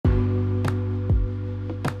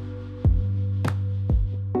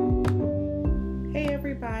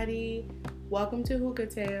everybody. Welcome to Hookah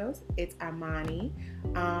Tales. It's Armani.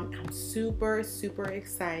 I'm super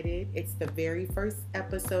excited. It's the very first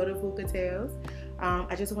episode of Hookah Tales.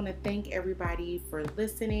 I just want to thank everybody for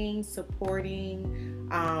listening, supporting,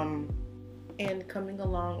 and coming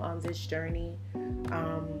along on this journey.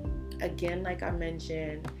 Again, like I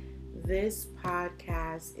mentioned, this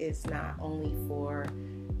podcast is not only for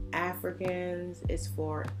Africans, it's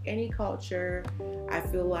for any culture. I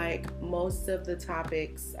feel like most of the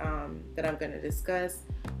topics that I'm going to discuss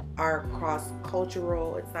are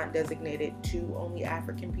cross-cultural. It's not designated to only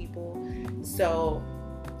African people. So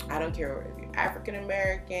I don't care if you're African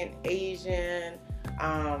American, Asian,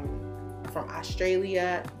 from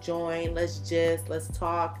Australia, join. Let's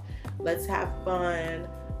talk, let's have fun,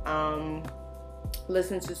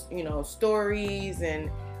 listen to stories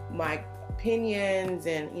and my opinions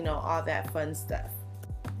and all that fun stuff.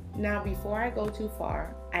 Now, before I go too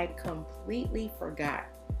far, I completely forgot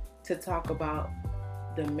to talk about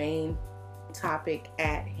the main topic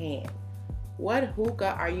at hand. What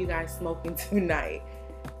hookah are you guys smoking tonight?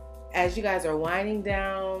 As you guys are winding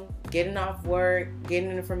down, getting off work,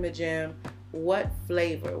 getting in from the gym, what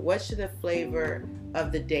should the flavor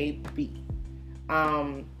of the day be?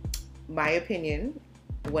 My opinion,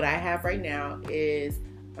 what I have right now is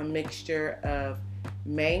a mixture of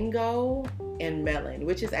mango and melon,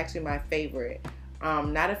 which is actually my favorite.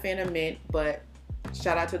 Not a fan of mint, but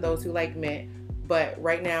shout out to those who like mint. But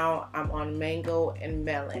right now I'm on mango and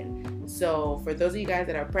melon. So for those of you guys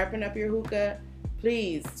that are prepping up your hookah,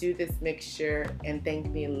 please do this mixture and thank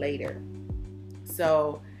me later.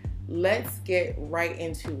 So let's get right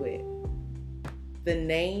into it. The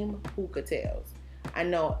name Hookah Tales. I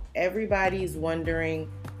know everybody's wondering,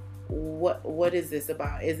 what is this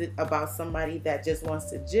about? Is it about somebody that just wants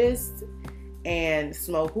to gist and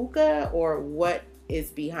smoke hookah, or what is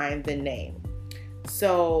behind the name?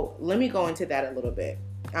 So let me go into that a little bit.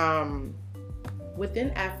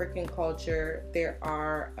 Within African culture, there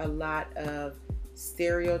are a lot of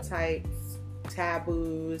stereotypes,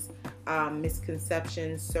 taboos,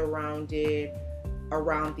 misconceptions around the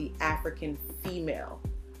African female.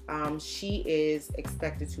 She is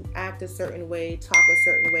expected to act a certain way, talk a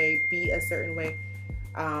certain way, be a certain way.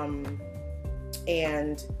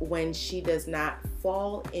 And when she does not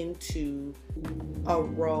fall into a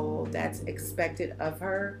role that's expected of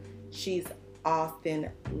her, she's often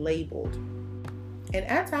labeled. And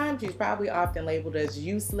at times, she's probably often labeled as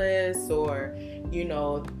useless, or,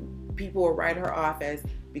 people will write her off as,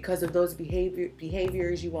 because of those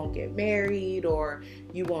behaviors, you won't get married, or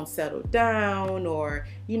you won't settle down, or,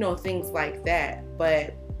 things like that.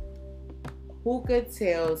 But Hookah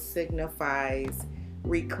Tales signifies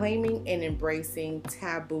reclaiming and embracing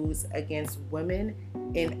taboos against women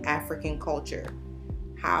in African culture.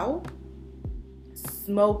 How?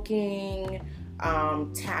 Smoking,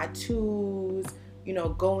 tattoos,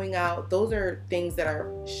 going out. Those are things that are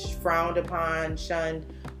frowned upon, shunned,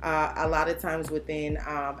 a lot of times within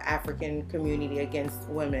African community against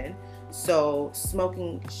women. So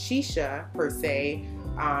smoking shisha per se,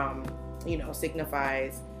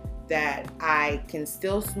 signifies that I can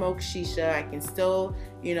still smoke shisha, I can still,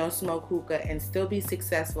 smoke hookah and still be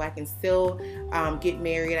successful. I can still get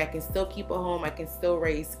married, I can still keep a home, I can still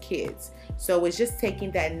raise kids. So it's just taking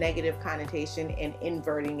that negative connotation and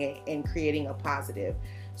inverting it and creating a positive.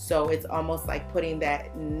 So it's almost like putting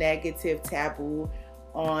that negative taboo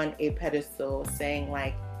on a pedestal, saying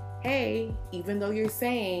like, hey, even though you're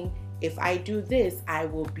saying if I do this, I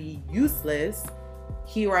will be useless,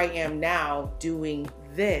 here I am now doing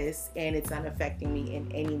this, and it's not affecting me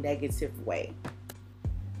in any negative way.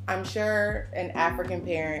 I'm sure an African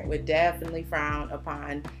parent would definitely frown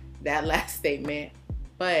upon that last statement,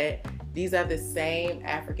 but these are the same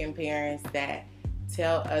African parents that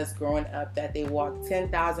tell us growing up that they walked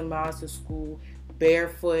 10,000 miles to school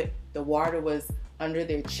barefoot. The water was under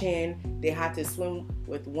their chin. They had to swim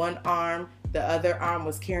with one arm. The other arm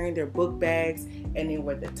was carrying their book bags, and they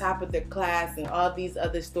were at the top of their class, and all these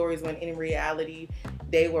other stories, when in reality,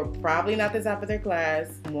 they were probably not the top of their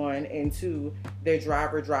class, one, and two, their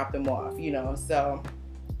driver dropped them off, So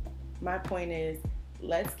my point is,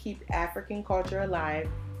 let's keep African culture alive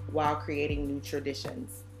while creating new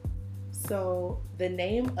traditions. So the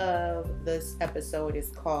name of this episode is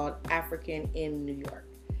called African in New York.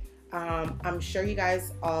 I'm sure you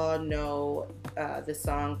guys all know the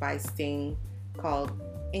song by Sting called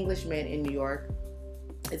Englishmen in New York.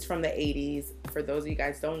 It's from the 80s. For those of you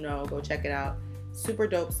guys don't know, go check it out. Super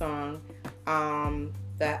dope song.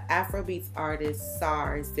 The Afrobeats artist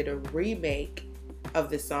SARS did a remake of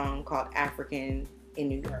the song called African in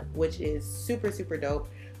New York, which is super dope.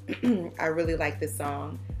 I really like this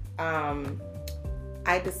song.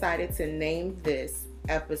 I decided to name this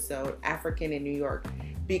episode African in New York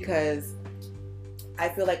because I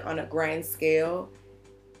feel like on a grand scale,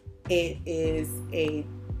 it is a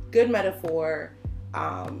good metaphor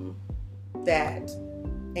that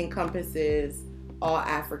encompasses all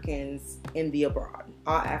Africans in the abroad,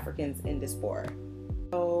 all Africans in diaspora.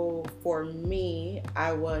 So for me,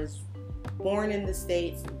 I was born in the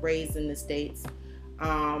States, raised in the States.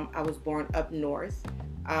 I was born up north.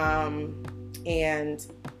 And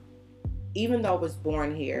even though I was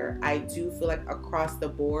born here, I do feel like across the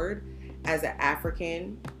board, as an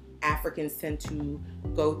African, Africans tend to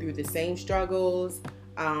go through the same struggles,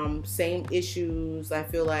 same issues. I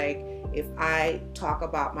feel like if I talk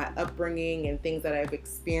about my upbringing and things that I've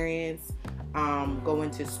experienced,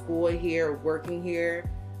 going to school here, working here,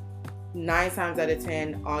 9 times out of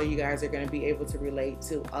 10, all you guys are going to be able to relate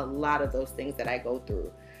to a lot of those things that I go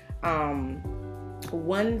through.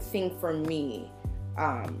 One thing for me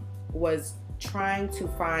was trying to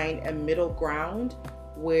find a middle ground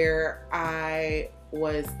where I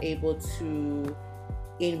was able to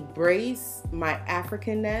embrace my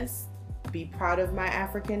Africanness, be proud of my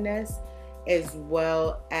Africanness, as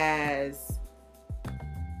well as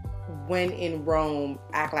when in Rome,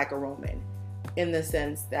 act like a Roman, in the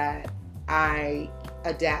sense that I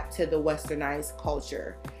adapt to the westernized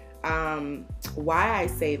culture. Why I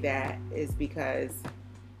say that is because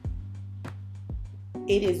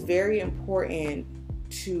it is very important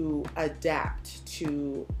to adapt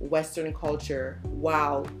to Western culture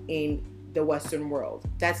while in the Western world.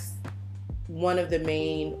 That's one of the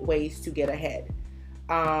main ways to get ahead.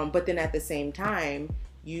 But then at the same time,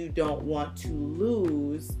 you don't want to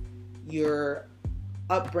lose your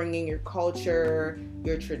upbringing, your culture,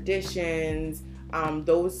 your traditions.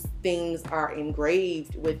 Those things are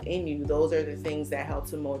engraved within you. Those are the things that help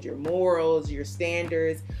to mold your morals, your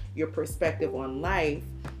standards, your perspective on life.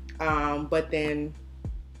 But then,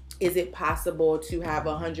 is it possible to have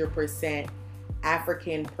 100%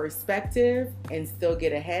 African perspective and still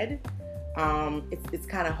get ahead? It's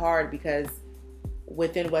kind of hard because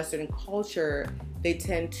within Western culture, they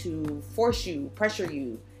tend to pressure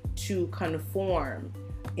you to conform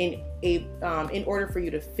in order for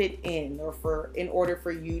you to fit in, or in order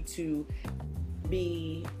for you to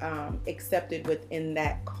be accepted within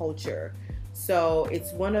that culture. So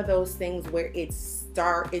it's one of those things where it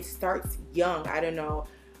starts young. I don't know,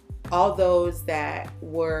 all those that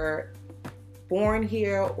were born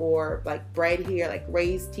here or like bred here, like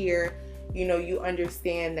raised here, you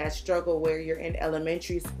understand that struggle where you're in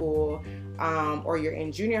elementary school, or you're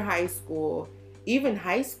in junior high school, even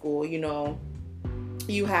high school.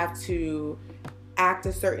 You have to act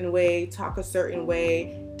a certain way, talk a certain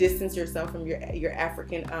way, distance yourself from your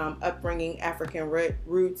African upbringing, African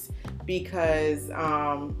roots, because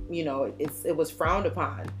it was frowned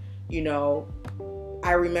upon.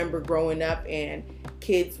 I remember growing up and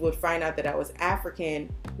kids would find out that I was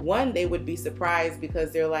African. One, they would be surprised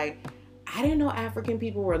because they're like, I didn't know African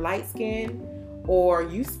people were light skinned, or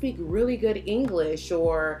you speak really good English,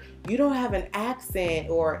 or you don't have an accent,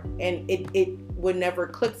 and it would never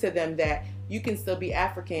click to them that you can still be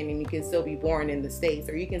African and you can still be born in the States,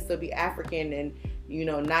 or you can still be African and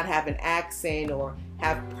not have an accent or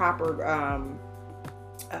have proper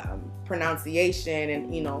pronunciation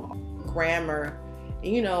and grammar,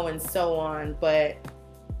 and so on. But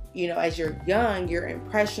as you're young, you're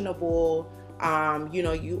impressionable.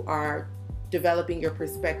 You are developing your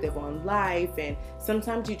perspective on life, and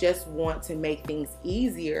sometimes you just want to make things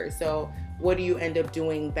easier. So what do you end up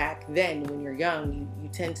doing back then when you're young? You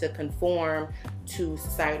tend to conform to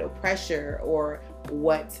societal pressure, or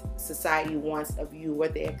what society wants of you,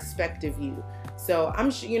 what they expect of you. So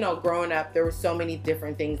I'm sure, growing up, there were so many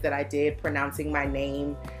different things that I did, pronouncing my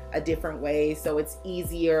name a different way so it's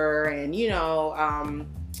easier, and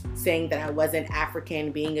saying that I wasn't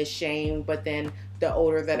African, being ashamed. But then the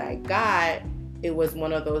older that I got, it was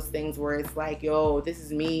one of those things where it's like, yo, this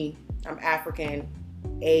is me. I'm African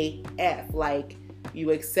AF. Like,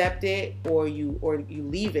 you accept it or you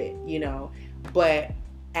leave it, But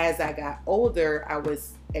as I got older, I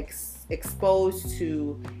was exposed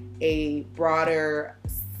to a broader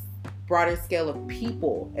scale of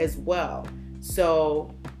people as well.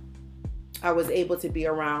 So I was able to be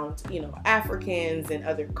around, Africans and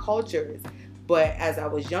other cultures. But as I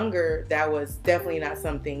was younger, that was definitely not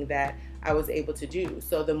something that I was able to do.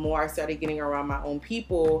 So the more I started getting around my own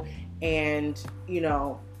people and,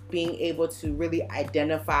 being able to really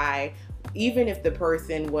identify, even if the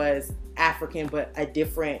person was African but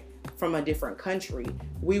from a different country,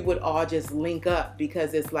 we would all just link up,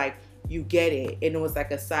 because it's like, you get it. And it was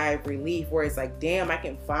like a sigh of relief where it's like, damn, I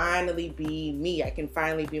can finally be me. I can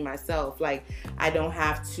finally be myself. Like, I don't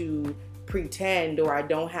have to pretend, or I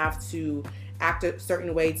don't have to act a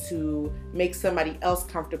certain way to make somebody else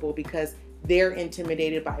comfortable because they're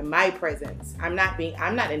intimidated by my presence. I'm not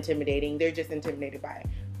intimidating. They're just intimidated by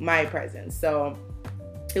my presence. So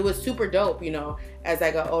it was super dope, you know, as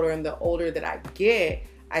I got older, and the older that I get,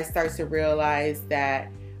 I start to realize that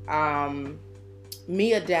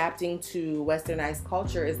me adapting to westernized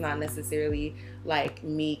culture is not necessarily like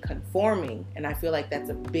me conforming. And I feel like that's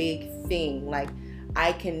a big thing. Like,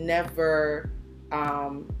 I can never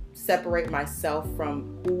separate myself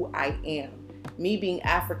from who I am. Me being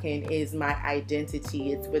African is my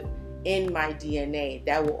identity. It's within my DNA.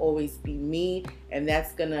 That will always be me, and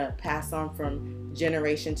that's gonna pass on from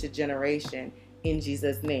generation to generation in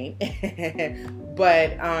Jesus' name.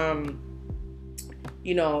 But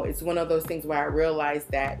you know, it's one of those things where I realized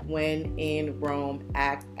that when in Rome,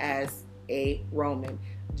 act as a Roman,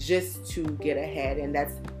 just to get ahead. And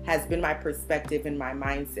that's has been my perspective and my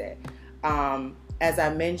mindset. As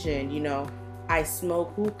I mentioned, you know, I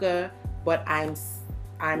smoke hookah, but I'm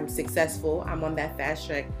successful. I'm on that fast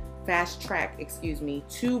track,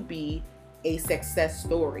 to be a success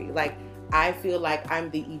story. Like, I feel like I'm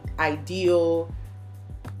the ideal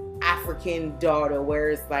African daughter,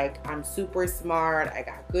 where it's like, I'm super smart, I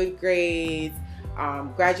got good grades,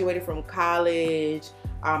 graduated from college,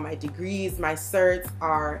 my degrees, my certs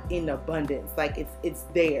are in abundance. Like, it's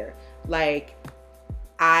there. Like,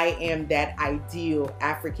 I am that ideal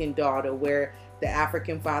African daughter where the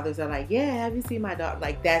African fathers are like, yeah, have you seen my daughter?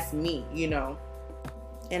 Like, that's me, you know.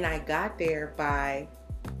 And I got there by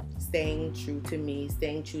staying true to me,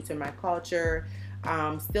 staying true to my culture,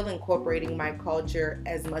 still incorporating my culture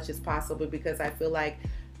as much as possible, because I feel like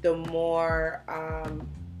the more,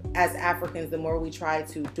 as Africans, the more we try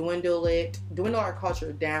to dwindle our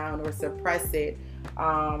culture down or suppress it,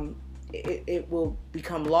 it will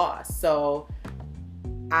become lost. So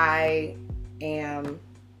I am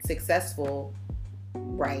successful,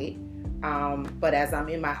 right? But as I'm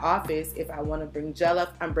in my office, if I want to bring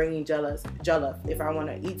jollof, I'm bringing jollof. If I want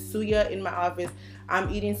to eat suya in my office, I'm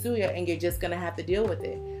eating suya, and you're just going to have to deal with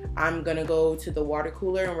it. I'm going to go to the water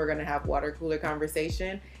cooler, and we're going to have water cooler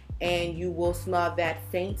conversation, and you will smell that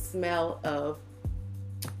faint smell of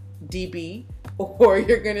DB, or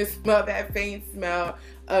you're going to smell that faint smell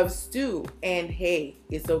of stew. And hey,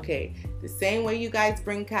 it's okay. The same way you guys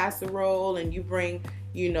bring casserole and you bring,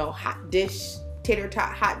 you know, hot dish, tater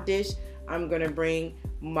tot hot dish, I'm going to bring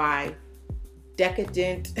my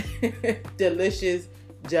decadent, delicious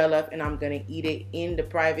jollof, and I'm going to eat it in the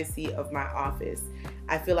privacy of my office.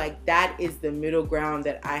 I feel like that is the middle ground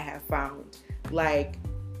that I have found. Like,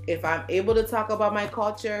 if I'm able to talk about my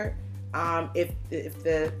culture, if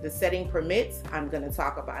the setting permits, I'm going to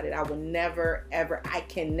talk about it. I will never, ever, I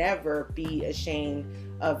can never be ashamed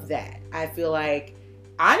of that. I feel like,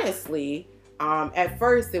 honestly, at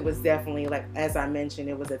first it was definitely, like, as I mentioned,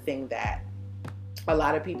 it was a thing that a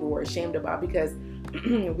lot of people were ashamed about, because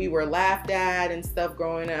we were laughed at and stuff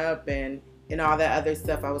growing up, and all that other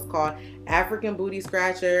stuff. I was called African booty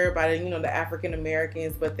scratcher by, you know, the African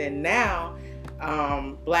Americans. But then now,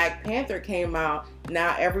 Black Panther came out.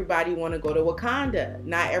 Now everybody want to go to Wakanda.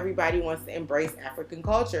 Not everybody wants to embrace African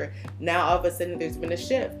culture. Now all of a sudden there's been a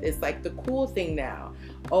shift. It's like the cool thing now.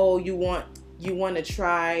 Oh, you want to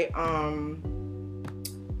try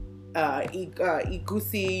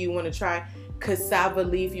igusi, you want to try cassava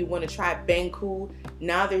leaf, you want to try banku.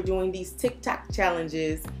 Now they're doing these TikTok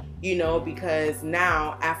challenges, you know, because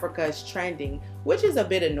now Africa is trending, which is a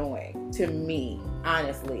bit annoying to me,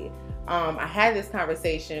 honestly. I had this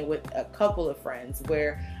conversation with a couple of friends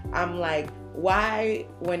where I'm like, why,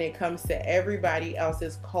 when it comes to everybody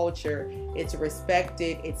else's culture, it's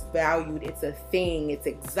respected, it's valued, it's a thing, it's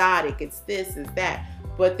exotic, it's this, it's that.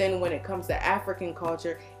 But then when it comes to African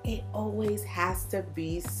culture, it always has to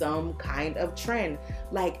be some kind of trend.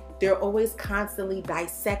 Like, they're always constantly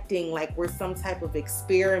dissecting, like we're some type of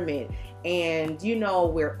experiment. And, you know,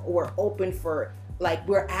 we're open for, like,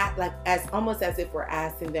 we're at, like, as almost as if we're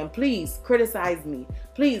asking them, please criticize me,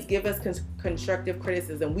 please give us constructive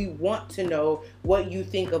criticism, we want to know what you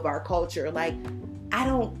think of our culture. Like, I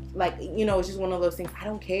don't, like, you know, it's just one of those things. I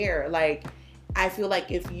don't care. Like, I feel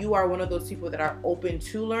like if you are one of those people that are open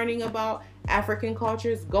to learning about African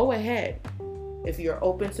cultures, go ahead. If you're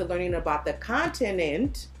open to learning about the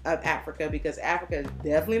continent of Africa, because Africa is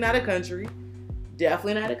definitely not a country,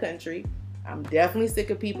 definitely not a country. I'm definitely sick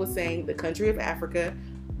of people saying the country of Africa.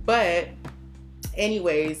 But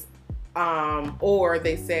anyways, or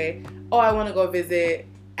they say, oh, I want to go visit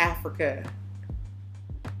Africa.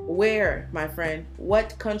 Where, my friend?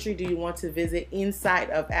 What country do you want to visit inside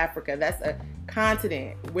of Africa? That's a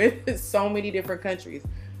continent with so many different countries.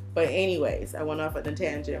 But anyways, I went off on a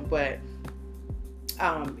tangent. But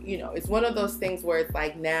it's one of those things where it's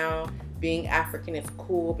like now being African is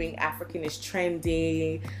cool, being African is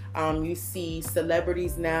trendy. You see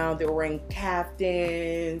celebrities now, they're wearing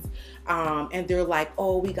caftans, and they're like,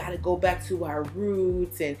 oh, we got to go back to our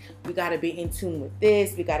roots, and we got to be in tune with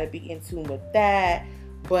this, we got to be in tune with that.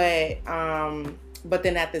 But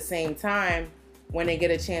then at the same time, when they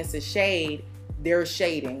get a chance to shade, they're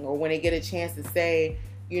shading. Or when they get a chance to say,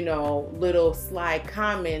 little sly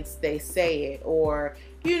comments, they say it. Or,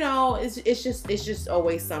 it's just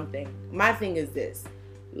always something. My thing is this: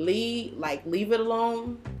 leave it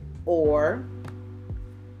alone, or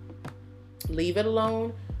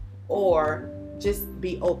just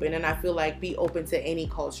be open. And I feel like be open to any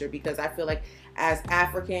culture, because I feel like as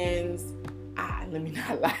Africans, let me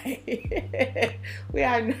not lie.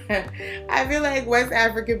 I feel like West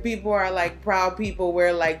African people are like proud people,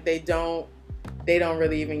 where like they don't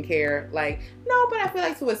really even care. Like, no, but I feel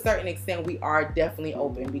like to a certain extent we are definitely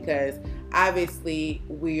open, because obviously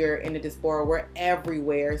we're in the diaspora, we're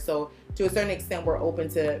everywhere. So to a certain extent we're open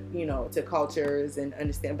to, to cultures and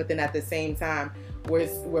understand. But then at the same time,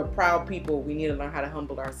 we're proud people. We need to learn how to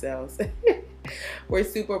humble ourselves. We're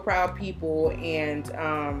super proud people, and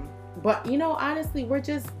but honestly, we're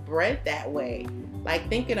just bred that way. Like,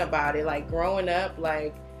 thinking about it, like growing up,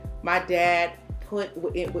 like my dad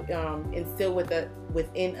instilled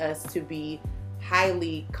within us to be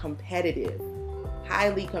highly competitive.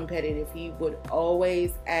 He would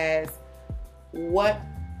always ask, what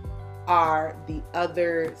are the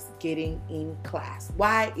others getting in class?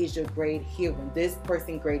 Why is your grade here when this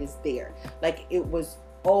person's grade is there? Like, it was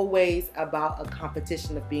always about a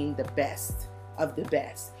competition of being the best of the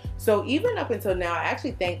best. So even up until now,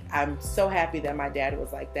 I'm so happy that my dad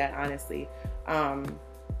was like that, honestly.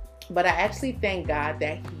 But I actually thank God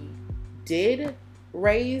that he did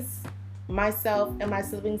raise myself and my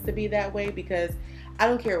siblings to be that way, because I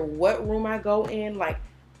don't care what room I go in, like,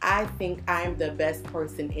 I think I'm the best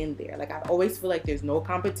person in there. Like, I always feel like there's no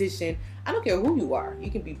competition. I don't care who you are. You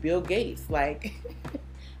can be Bill Gates. Like,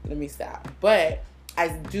 let me stop. But I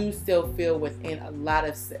do still feel within a lot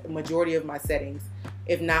of majority of my settings,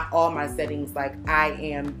 if not all my settings, like I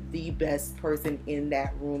am the best person in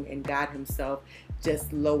that room, and God himself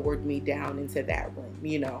just lowered me down into that room,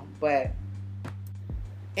 But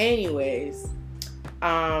anyways,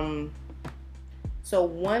 so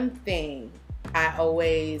one thing I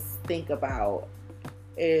always think about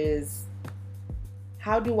is,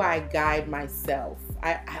 how do I guide myself?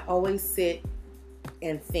 I always sit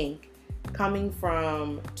and think, coming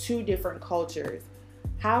from two different cultures,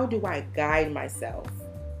 how do I guide myself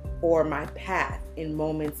or my path in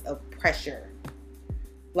moments of pressure?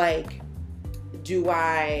 Like, do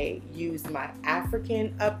I use my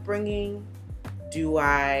African upbringing? Do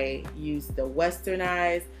I use the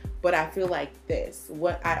westernized? But I feel like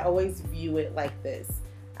I always view it like this.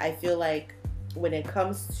 I feel like when it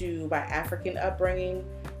comes to my African upbringing,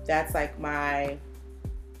 that's like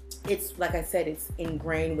it's like I said, it's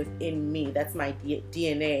ingrained within me. That's my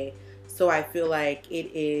DNA. So I feel like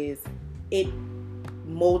it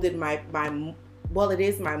molded it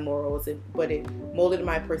is my morals, but it molded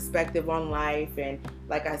my perspective on life. And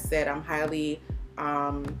like I said, I'm highly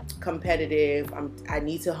competitive. I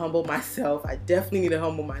need to humble myself. I definitely need to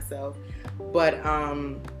humble myself. But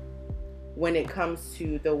when it comes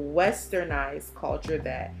to the westernized culture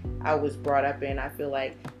that I was brought up in, I feel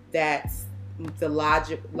like that's the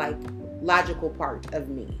logical part of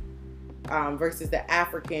me, versus the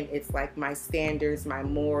African. It's like my standards, my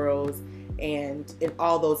morals, and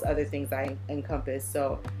all those other things I encompass.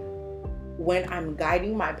 So when I'm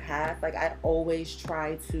guiding my path, like, I always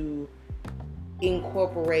try to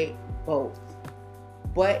incorporate both,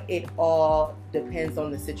 but it all depends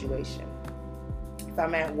on the situation. If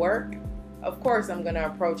I'm at work, of course I'm going to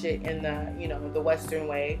approach it in the Western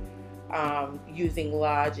way, using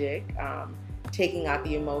logic, taking out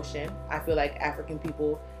the emotion. I feel like African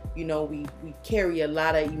people, we carry a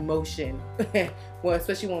lot of emotion, well,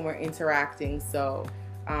 especially when we're interacting. So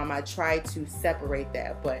I try to separate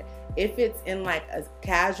that. But if it's in like a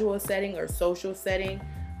casual setting or social setting,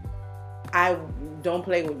 I don't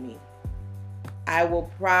play with me. I will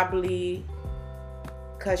probably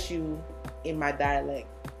cuss you in my dialect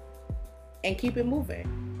and keep it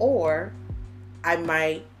moving. Or I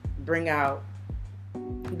might bring out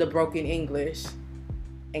the broken English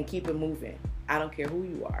and keep it moving. I don't care who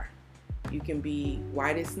you are. You can be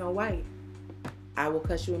white as Snow White. I will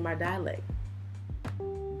cuss you in my dialect.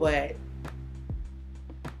 But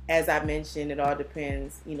as I mentioned, it all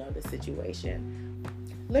depends, the situation.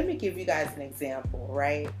 Let me give you guys an example,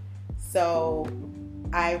 right? So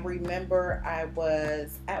I remember I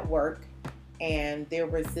was at work and there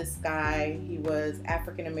was this guy. He was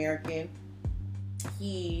African American.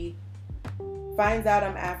 He finds out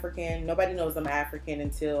I'm African. Nobody knows I'm African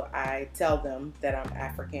until I tell them that I'm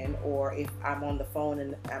African, or if I'm on the phone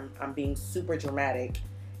and I'm being super dramatic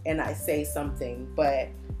and I say something. But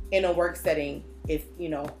in a work setting, if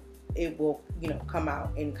it will come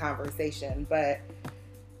out in conversation. But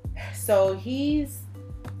so he's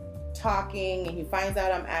talking and he finds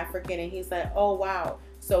out I'm African and he's like, oh wow.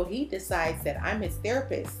 So he decides that I'm his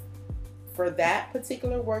therapist for that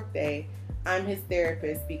particular work day. I'm his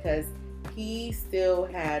therapist because he still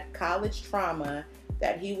had college trauma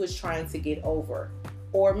that he was trying to get over,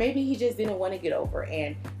 or maybe he just didn't want to get over.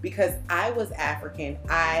 And because I was African,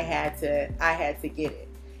 I had to get it.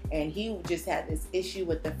 And he just had this issue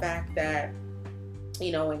with the fact that,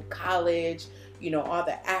 in college, all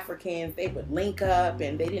the Africans, they would link up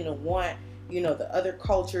and they didn't want, the other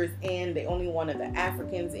cultures in. They only wanted the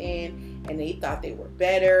Africans in, and they thought they were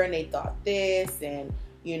better, and they thought this, and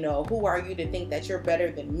who are you to think that you're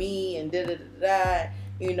better than me, and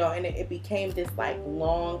and it became this like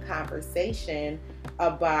long conversation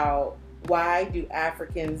about why do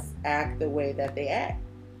Africans act the way that they act.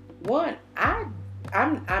 One, I'm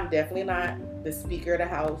definitely not the Speaker of the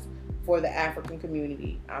House for the African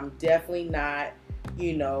community. I'm definitely not,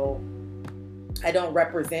 I don't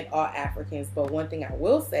represent all Africans, but one thing I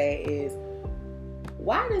will say is,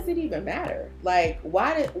 why does it even matter? Like,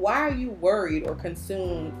 why are you worried or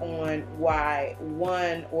consumed on why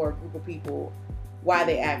one or a group of people, why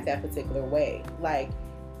they act that particular way? Like,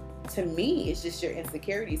 to me, it's just your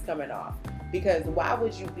insecurities coming off. Because why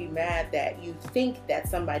would you be mad that you think that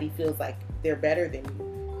somebody feels like they're better than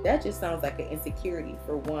you? That just sounds like an insecurity,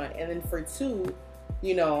 for one. And then for two,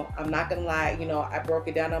 I'm not gonna lie, I broke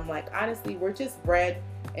it down. I'm like, honestly, we're just bred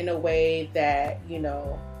in a way that,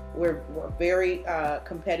 we're very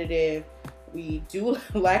competitive. We do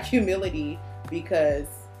lack humility because,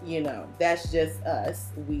 that's just us.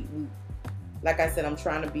 We like I said, I'm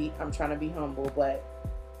trying to be humble, but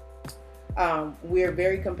we're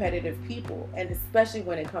very competitive people, and especially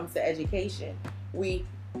when it comes to education, we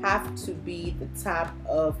have to be the top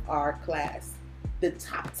of our class, the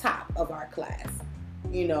top of our class.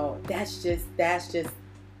 That's just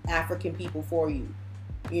African people for you,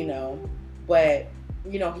 but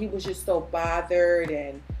he was just so bothered,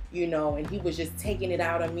 and and he was just taking it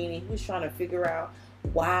out on me, and he was trying to figure out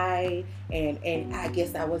why, and I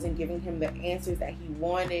guess I wasn't giving him the answers that he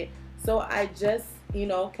wanted. So I just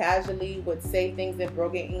casually would say things in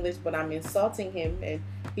broken English, but I'm insulting him, and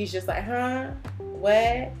he's just like, huh, what?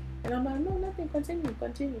 And I'm like, no, nothing, continue.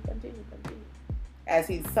 As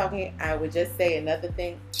he's talking, I would just say another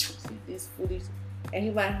thing, see this footage, and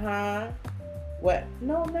he's like, huh, what?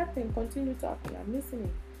 No, nothing, continue talking. I'm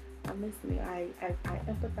listening. I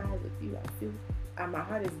empathize with you. I feel my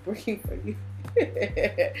heart is breaking for you.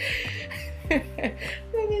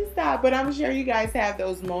 Let me stop. But I'm sure you guys have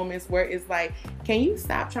those moments where it's like, can you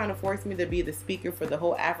stop trying to force me to be the speaker for the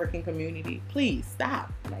whole African community? Please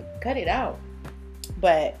stop. Like, cut it out.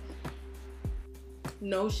 But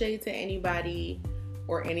no shade to anybody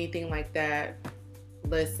or anything like that.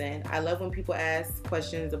 Listen, I love when people ask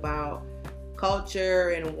questions about culture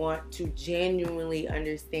and want to genuinely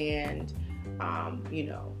understand,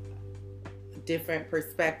 different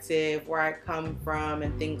perspective, where I come from,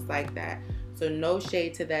 and things like that. So no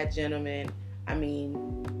shade to that gentleman. I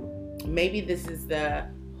mean, maybe this is the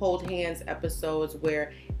Hold Hands episodes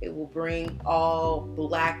where it will bring all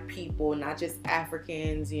Black people, not just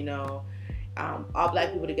Africans, all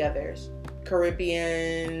Black people together,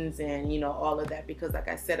 Caribbeans, and all of that. Because like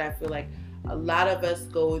I said, I feel like a lot of us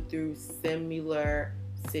go through similar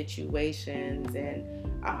situations, and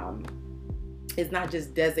it's not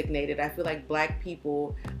just designated. I feel like Black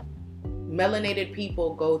people, melanated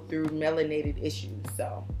people, go through melanated issues.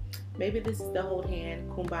 So maybe this is the Hold Hand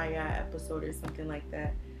Kumbaya episode or something like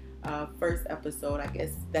that. First episode, I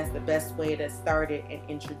guess that's the best way to start it and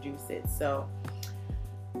introduce it. So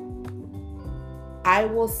I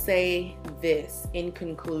will say this in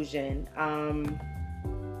conclusion.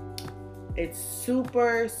 It's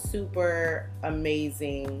super, super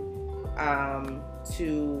amazing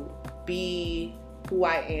to be who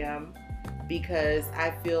I am, because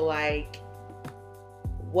I feel like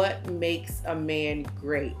what makes a man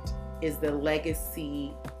great is the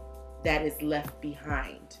legacy that is left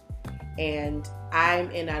behind. And I'm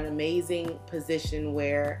in an amazing position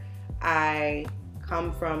where I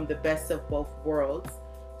come from the best of both worlds.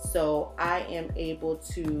 So I am able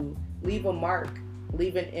to leave a mark,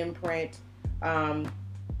 leave an imprint,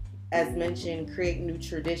 as mentioned, create new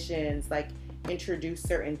traditions, like introduce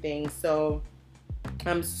certain things. So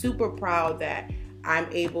I'm super proud that I'm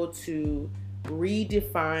able to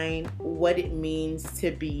redefine what it means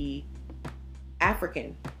to be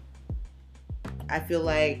African. I feel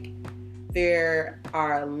like there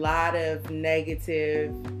are a lot of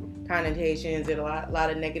negative connotations and a lot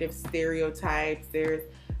of negative stereotypes. There's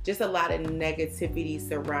just a lot of negativity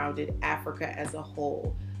surrounded Africa as a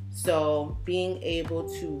whole. So being able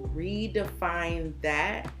to redefine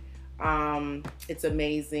that, it's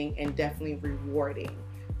amazing and definitely rewarding.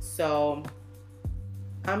 So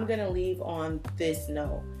I'm gonna leave on this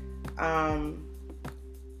note.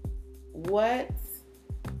 What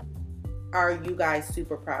are you guys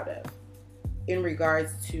super proud of in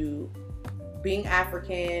regards to being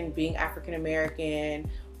African, being African American,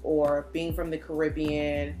 or being from the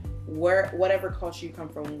Caribbean, whatever culture you come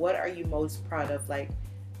from? What are you most proud of, like,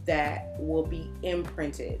 that will be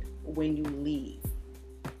imprinted when you leave?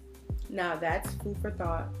 Now that's food for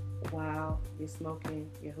thought while you're smoking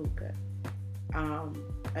your hookah.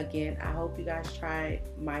 Again, I hope you guys tried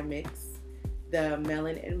my mix, the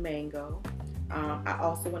melon and mango. I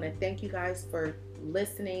also want to thank you guys for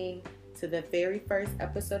listening to the very first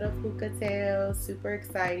episode of Hookah Tales. Super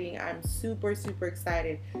exciting. I'm super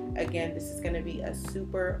excited. Again, this is going to be a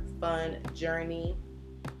super fun journey.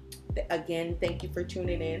 Again, thank you for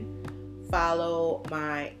tuning in. Follow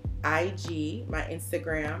my IG, my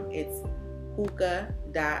Instagram. It's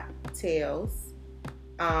hookah.tales.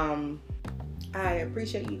 I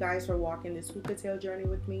appreciate you guys for walking this hookah tail journey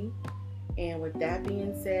with me. And with that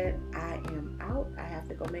being said, I am out. I have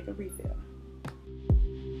to go make a refill.